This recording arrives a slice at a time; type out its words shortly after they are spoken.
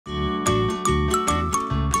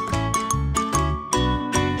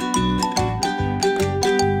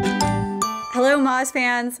Moz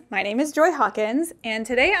fans, my name is Joy Hawkins, and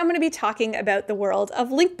today I'm going to be talking about the world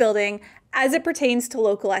of link building as it pertains to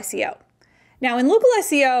local SEO. Now, in local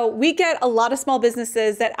SEO, we get a lot of small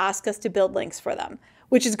businesses that ask us to build links for them,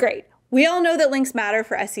 which is great. We all know that links matter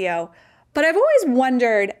for SEO, but I've always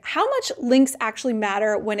wondered how much links actually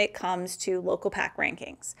matter when it comes to local pack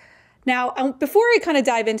rankings. Now, before I kind of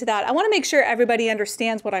dive into that, I want to make sure everybody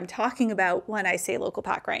understands what I'm talking about when I say local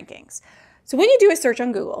pack rankings. So when you do a search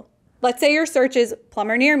on Google, let's say your search is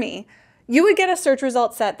plumber near me, you would get a search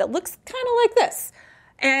result set that looks kind of like this.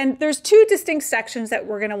 And there's two distinct sections that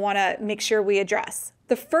we're going to want to make sure we address.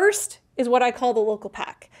 The first is what I call the local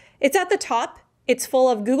pack. It's at the top. It's full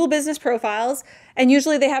of Google business profiles, and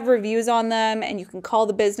usually they have reviews on them, and you can call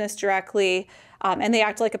the business directly, and they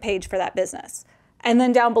act like a page for that business. And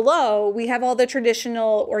then down below, we have all the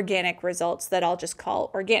traditional organic results that I'll just call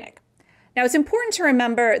organic. Now, it's important to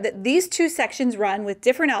remember that these two sections run with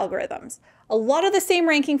different algorithms. A lot of the same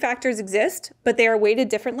ranking factors exist, but they are weighted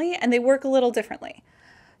differently and they work a little differently.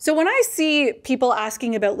 So when I see people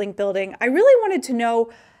asking about link building, I really wanted to know,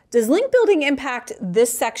 does link building impact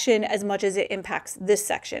this section as much as it impacts this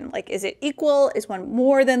section? Like, is it equal? Is one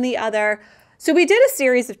more than the other? So we did a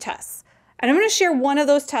series of tests. And I'm going to share one of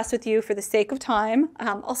those tests with you for the sake of time.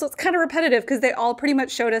 Also, it's kind of repetitive because they all pretty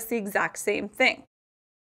much showed us the exact same thing.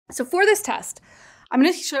 So for this test, I'm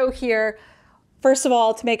going to show here, first of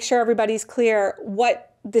all, to make sure everybody's clear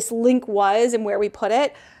what this link was and where we put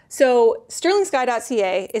it. So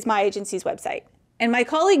sterlingsky.ca is my agency's website. And my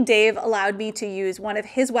colleague Dave allowed me to use one of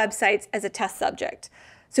his websites as a test subject.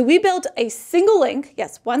 So we built a single link,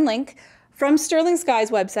 yes, one link, from Sterling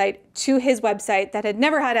Sky's website to his website that had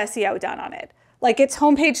never had SEO done on it. Like, its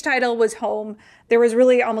homepage title was home. There was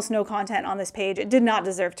really almost no content on this page. It did not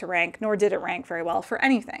deserve to rank, nor did it rank very well for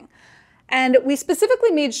anything. And we specifically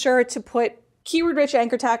made sure to put keyword-rich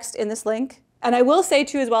anchor text in this link. And I will say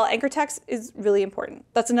too as well, anchor text is really important.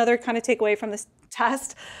 That's another kind of takeaway from this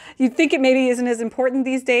test. You'd think it maybe isn't as important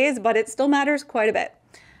these days, but it still matters quite a bit.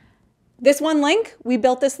 This one link, we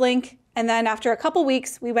built this link, and then after a couple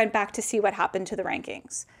weeks, we went back to see what happened to the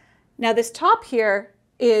rankings. Now this top here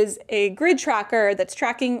is a grid tracker that's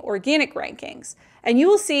tracking organic rankings. And you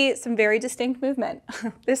will see some very distinct movement.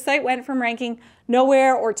 This site went from ranking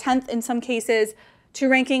nowhere or 10th in some cases to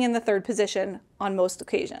ranking in the 3rd position on most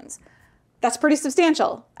occasions. That's pretty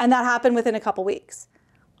substantial, and that happened within a couple weeks.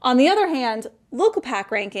 On the other hand, local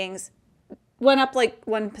pack rankings went up like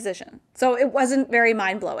 1 position. So it wasn't very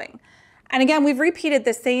mind-blowing. And again, we've repeated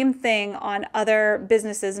the same thing on other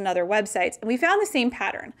businesses and other websites, and we found the same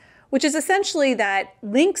pattern, which is essentially that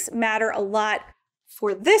links matter a lot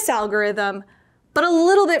for this algorithm, but a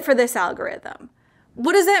little bit for this algorithm.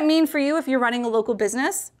 What does that mean for you if you're running a local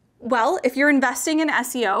business? Well, if you're investing in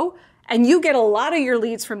SEO and you get a lot of your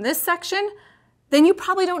leads from this section, then you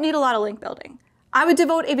probably don't need a lot of link building. I would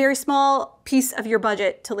devote a very small piece of your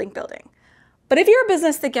budget to link building. But if you're a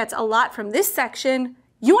business that gets a lot from this section,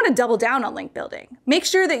 you want to double down on link building. Make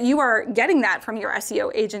sure that you are getting that from your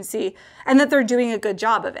SEO agency and that they're doing a good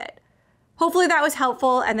job of it. Hopefully that was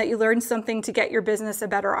helpful and that you learned something to get your business a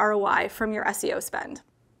better ROI from your SEO spend.